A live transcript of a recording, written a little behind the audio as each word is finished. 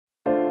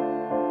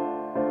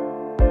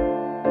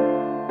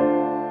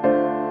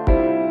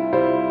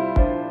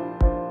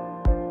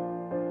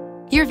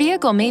Your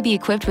vehicle may be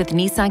equipped with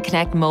Nissan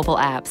Connect mobile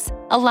apps,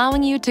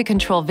 allowing you to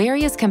control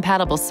various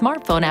compatible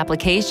smartphone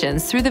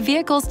applications through the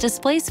vehicle's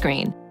display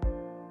screen.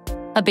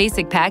 A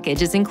basic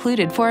package is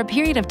included for a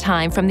period of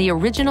time from the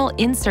original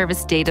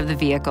in-service date of the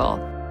vehicle.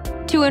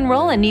 To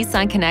enroll in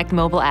Nissan Connect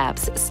mobile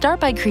apps, start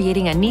by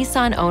creating a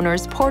Nissan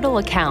Owners Portal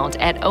account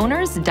at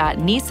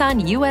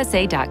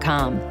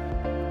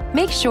owners.nissanusa.com.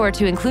 Make sure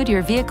to include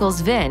your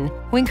vehicle's VIN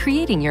when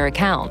creating your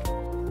account.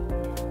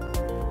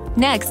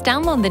 Next,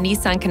 download the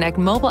Nissan Connect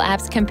mobile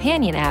apps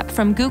companion app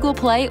from Google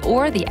Play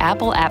or the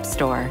Apple App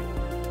Store.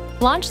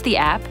 Launch the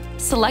app,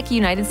 select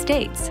United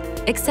States,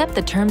 accept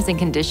the terms and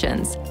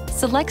conditions,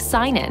 select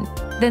Sign In,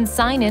 then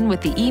sign in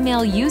with the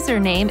email,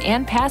 username,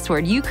 and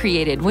password you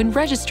created when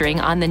registering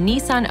on the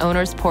Nissan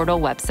Owners Portal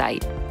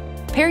website.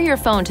 Pair your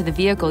phone to the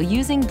vehicle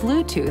using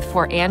Bluetooth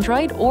for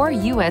Android or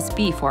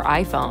USB for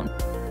iPhone.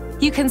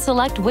 You can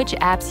select which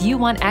apps you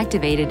want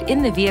activated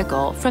in the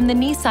vehicle from the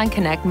Nissan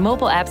Connect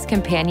mobile apps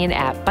companion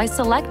app by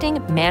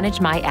selecting Manage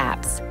My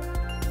Apps.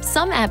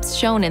 Some apps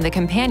shown in the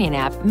companion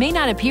app may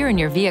not appear in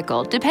your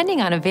vehicle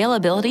depending on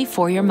availability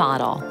for your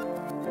model.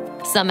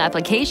 Some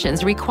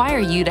applications require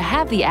you to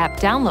have the app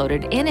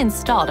downloaded and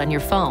installed on your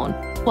phone,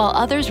 while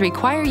others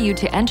require you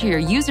to enter your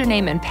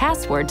username and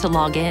password to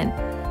log in.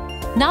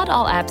 Not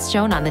all apps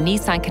shown on the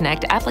Nissan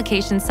Connect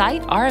application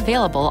site are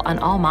available on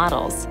all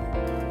models.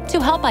 To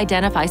help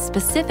identify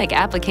specific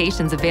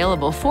applications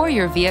available for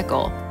your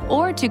vehicle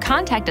or to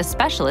contact a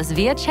specialist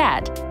via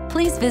chat,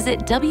 please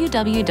visit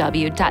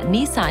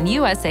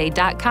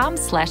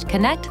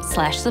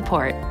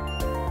www.nissanusa.com/connect/support.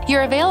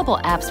 Your available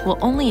apps will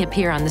only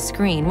appear on the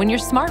screen when your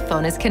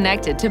smartphone is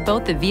connected to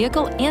both the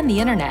vehicle and the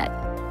internet.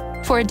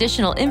 For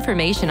additional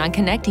information on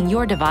connecting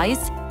your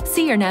device,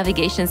 see your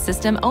navigation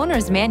system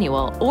owner's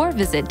manual or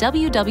visit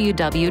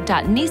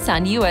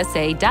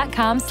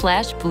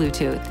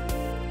www.nissanusa.com/Bluetooth.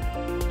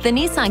 The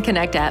Nissan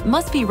Connect app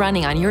must be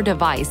running on your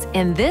device,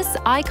 and this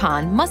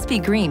icon must be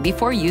green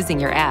before using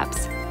your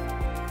apps.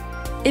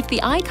 If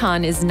the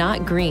icon is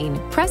not green,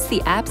 press the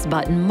Apps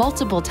button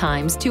multiple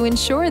times to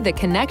ensure the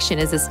connection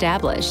is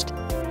established.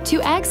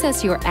 To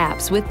access your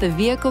apps with the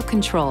vehicle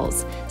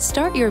controls,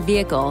 start your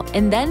vehicle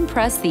and then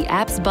press the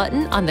Apps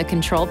button on the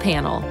control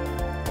panel.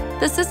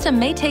 The system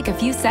may take a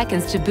few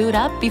seconds to boot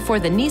up before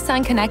the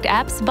Nissan Connect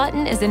Apps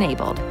button is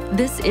enabled.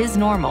 This is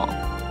normal.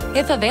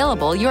 If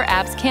available, your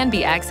apps can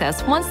be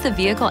accessed once the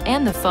vehicle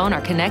and the phone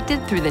are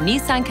connected through the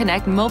Nissan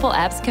Connect mobile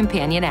apps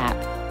companion app.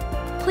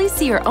 Please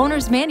see your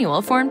owner's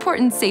manual for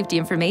important safety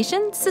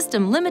information,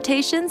 system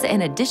limitations,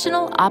 and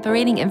additional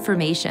operating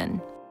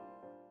information.